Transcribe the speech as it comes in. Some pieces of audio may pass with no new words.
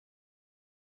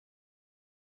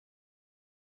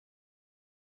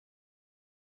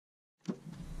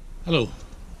Hello,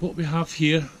 what we have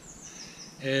here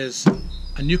is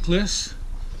a nucleus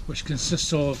which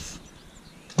consists of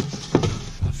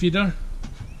a feeder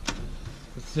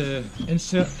with the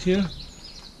insert here,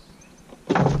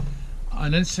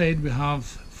 and inside we have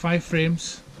 5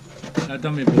 frames and a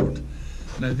dummy board.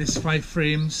 Now these 5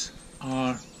 frames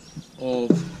are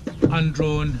of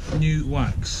undrawn new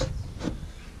wax.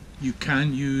 You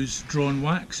can use drawn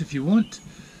wax if you want,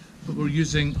 but we're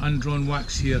using undrawn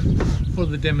wax here for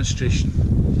the demonstration.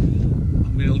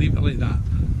 I'm going to leave it like that.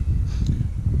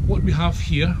 What we have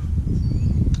here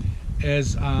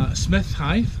is a Smith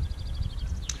hive.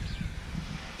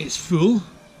 It's full.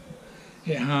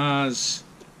 It has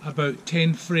about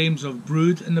 10 frames of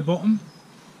brood in the bottom.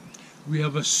 We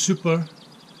have a super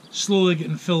slowly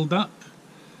getting filled up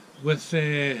with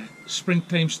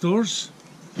springtime stores.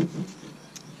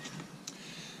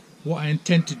 What I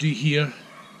intend to do here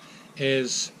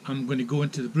is I'm going to go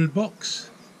into the brood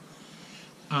box.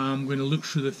 I'm going to look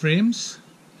through the frames.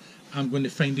 I'm going to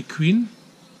find the queen.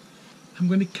 I'm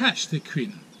going to catch the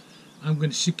queen. I'm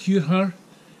going to secure her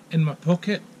in my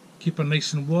pocket, keep her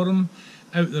nice and warm,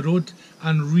 out the road,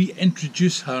 and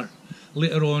reintroduce her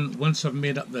later on once I've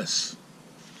made up this.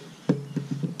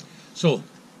 So,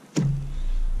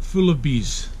 full of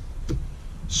bees.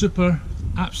 Super,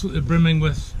 absolutely brimming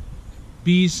with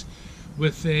bees,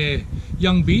 with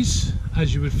young bees,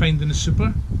 as you would find in the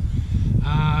super.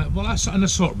 Well, that's an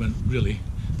assortment really,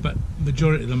 but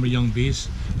majority of them are young bees.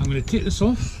 I'm going to take this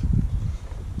off,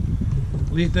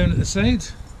 lay it down at the side,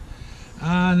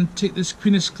 and take this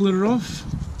queen excluder off.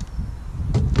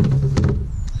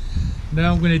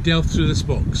 Now I'm going to delve through this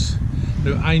box.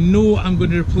 Now I know I'm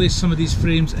going to replace some of these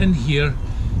frames in here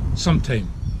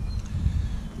sometime.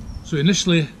 So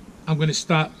initially I'm going to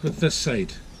start with this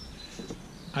side.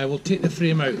 I will take the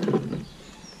frame out.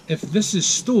 If this is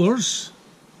stores,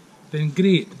 then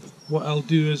great. What I'll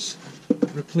do is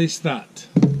replace that.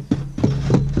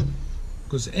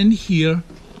 Because in here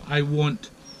I want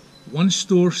one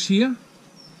stores here,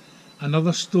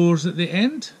 another stores at the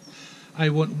end. I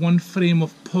want one frame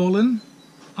of pollen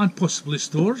and possibly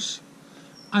stores,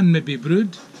 and maybe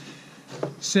brood.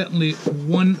 Certainly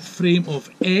one frame of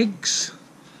eggs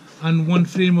and one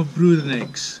frame of brood and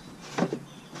eggs.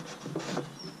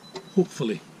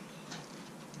 Hopefully.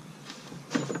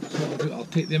 So I'll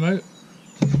take them out,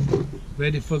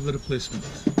 ready for the replacement.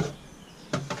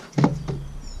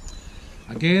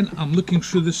 Again, I'm looking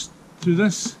through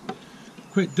this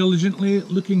quite diligently,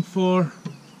 looking for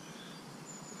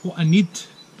what I need.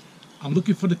 I'm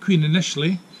looking for the queen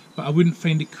initially, but I wouldn't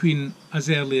find the queen as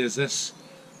early as this.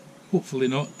 Hopefully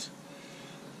not.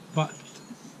 But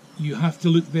you have to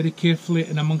look very carefully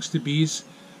in amongst the bees.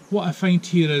 What I find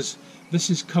here is this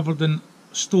is covered in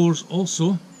stores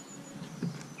also.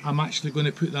 I'm actually going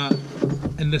to put that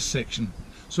in this section.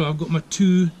 So I've got my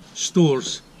 2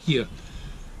 stores here.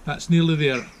 That's nearly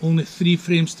there. Only 3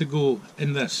 frames to go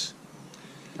in this.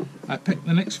 I pick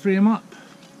the next frame up,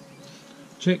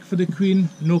 check for the queen,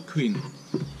 no queen.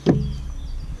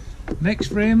 Next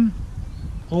frame,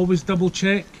 always double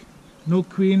check, no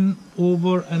queen,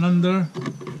 over and under.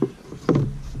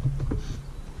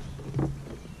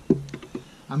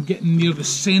 I'm getting near the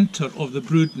centre of the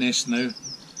brood nest now,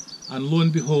 and lo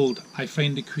and behold, I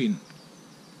find the queen.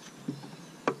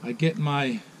 I get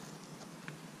my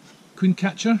queen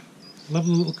catcher,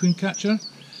 lovely little queen catcher.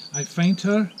 I find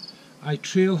her, I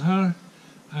trail her,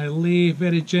 I lay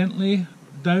very gently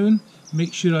down,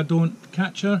 make sure I don't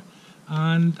catch her,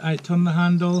 and I turn the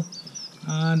handle,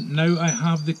 and now I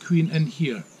have the queen in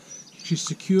here. She's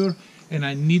secure, and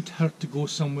I need her to go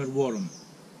somewhere warm.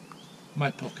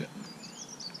 My pocket.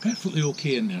 Perfectly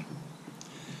okay in there.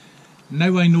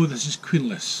 Now I know this is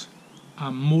queenless.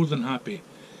 I'm more than happy.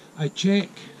 I check.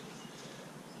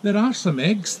 There are some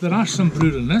eggs, there are some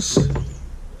brood in this,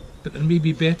 but there may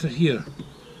be better here.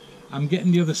 I'm getting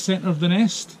near the centre of the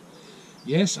nest.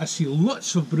 Yes, I see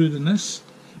lots of brood in this.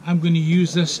 I'm going to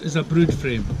use this as a brood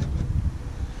frame.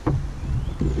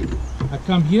 I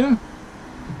come here,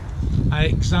 I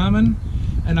examine,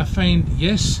 and I find,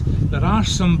 yes, there are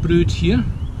some brood here,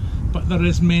 but there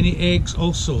is many eggs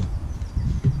also,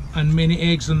 and many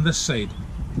eggs on this side.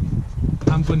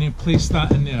 I'm going to place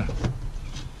that in there.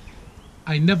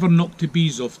 I never knocked the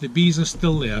bees off. The bees are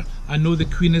still there. I know the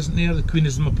queen isn't there, the queen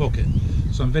is in my pocket,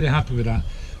 so I'm very happy with that.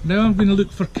 Now I'm going to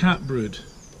look for cat brood.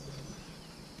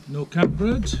 No cat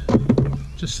brood,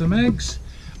 just some eggs,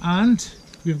 and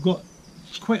we've got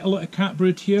quite a lot of cat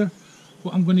brood here.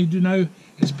 What I'm going to do now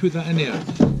is put that in there.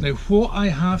 Now what I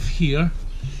have here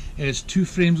is 2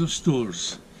 frames of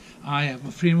stores. I have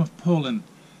a frame of pollen,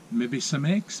 maybe some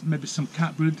eggs, maybe some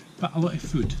cat brood, but a lot of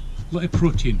food. lot of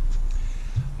protein.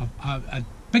 A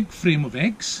big frame of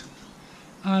eggs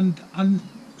and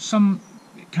some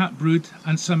cat brood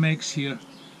and some eggs here.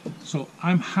 So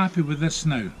I'm happy with this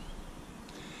now.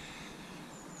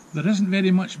 There isn't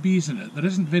very much bees in it. There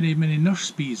isn't very many nurse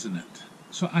bees in it.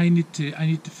 So I need to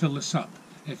fill this up.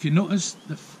 If you notice,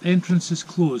 the entrance is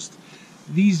closed.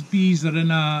 These bees are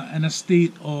in a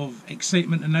state of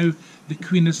excitement, and now the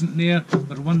queen isn't there.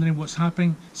 They're wondering what's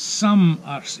happening. Some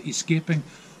are escaping.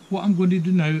 What I'm going to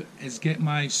do now is get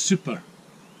my super.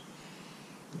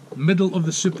 Middle of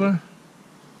the super.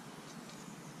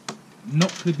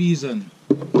 Knock the bees in.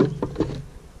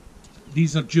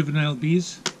 These are juvenile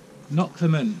bees. Knock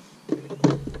them in.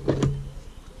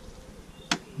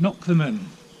 Knock them in.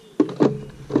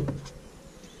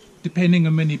 Depending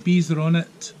on how many bees are on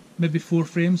it, maybe 4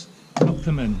 frames, knock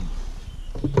them in.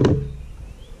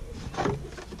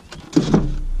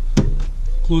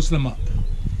 Close them up.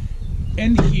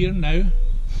 In here now,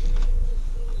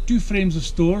 2 frames of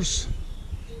stores,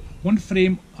 1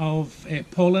 frame of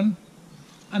pollen,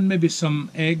 and maybe some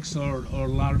eggs or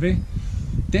larvae.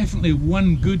 Definitely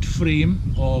 1 good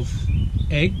frame of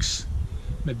eggs,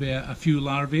 maybe a few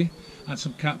larvae and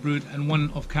some cat brood, and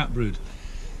 1 of cat brood.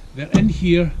 They're in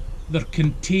here, they're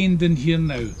contained in here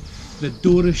now. The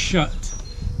door is shut.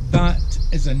 That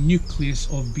is a nucleus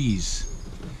of bees.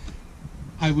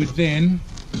 I would then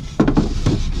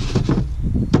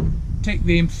take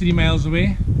them 3 miles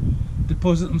away,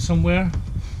 deposit them somewhere,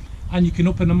 and you can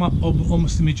open them up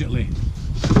almost immediately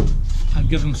and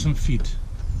give them some feed.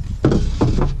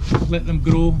 Let them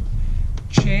grow.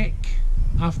 Check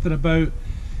after about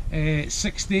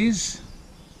 6 days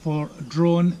for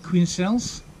drawn queen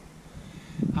cells,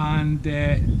 and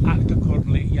act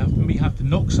accordingly. You may have to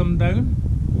knock some down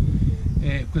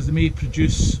because they may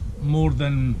produce more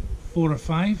than 4 or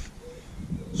 5.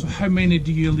 So how many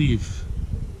do you leave?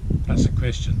 That's a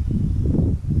question.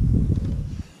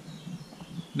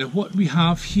 Now what we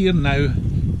have here now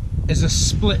is a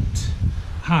split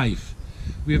hive.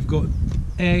 We have got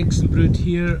eggs and brood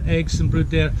here, eggs and brood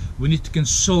there. We need to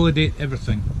consolidate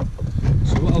everything.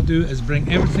 So what I'll do is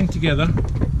bring everything together.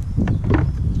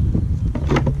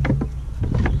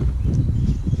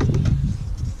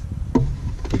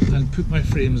 And put my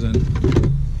frames in.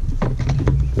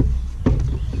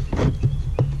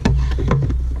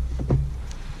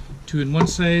 Two on one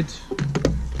side,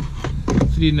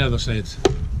 3 on the other side.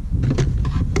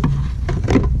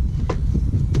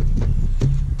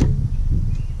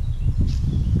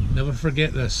 Never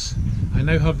forget this. I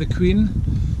now have the queen.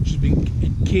 She's been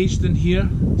caged in here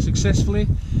successfully,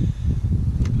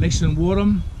 nice and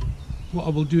warm. What I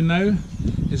will do now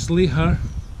is lay her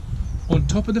on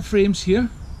top of the frames here,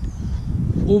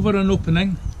 over an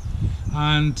opening,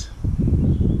 and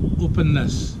open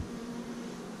this.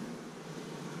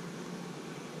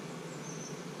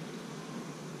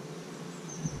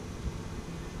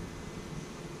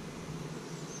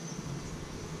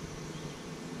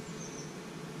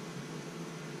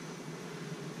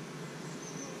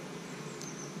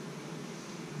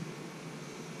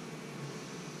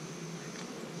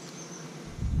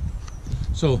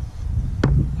 So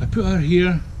I put her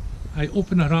here, I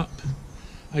open her up,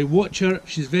 I watch her,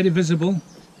 she's very visible.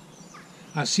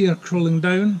 I see her crawling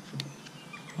down.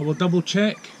 I will double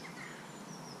check.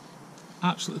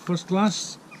 Absolutely first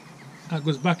class. That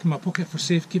goes back in my pocket for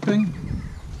safekeeping.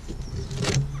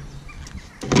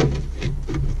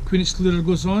 Queen excluder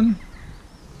goes on,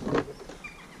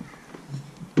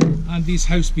 and these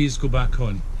house bees go back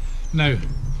on. Now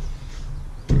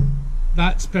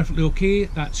that's perfectly okay,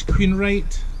 that's queen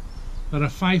right. There are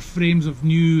 5 frames of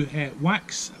new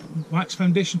wax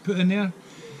foundation put in there,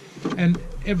 and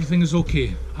everything is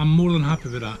okay. I'm more than happy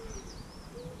with that.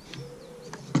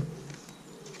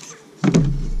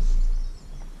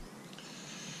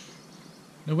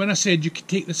 Now when I said you could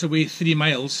take this away 3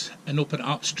 miles and open it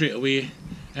up straight away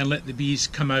and let the bees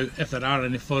come out, if there are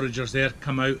any foragers there,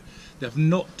 come out. They have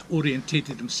not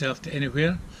orientated themselves to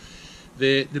anywhere.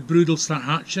 The brood will start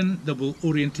hatching. They will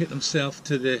orientate themselves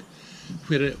to the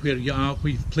where you are,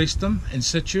 where you've placed them in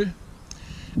situ,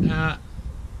 and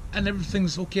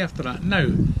everything's okay after that. Now,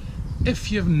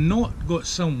 if you've not got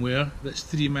somewhere that's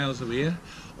 3 miles away,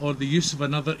 or the use of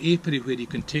another apiary where you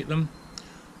can take them,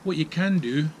 what you can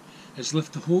do is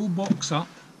lift the whole box up.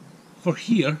 For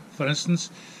here, for instance,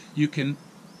 you can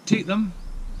take them,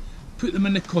 put them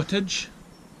in the cottage,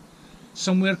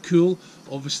 somewhere cool,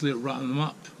 obviously wrap them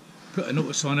up, put a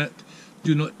notice on it,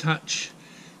 do not touch.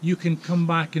 You can come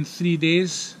back in 3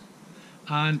 days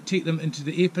and take them into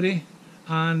the apiary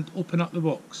and open up the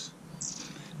box.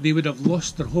 They would have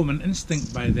lost their homing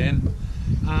instinct by then,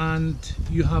 and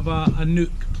you have a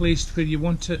nook placed where you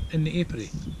want it in the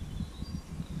apiary.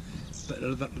 But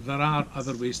there are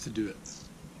other ways to do it.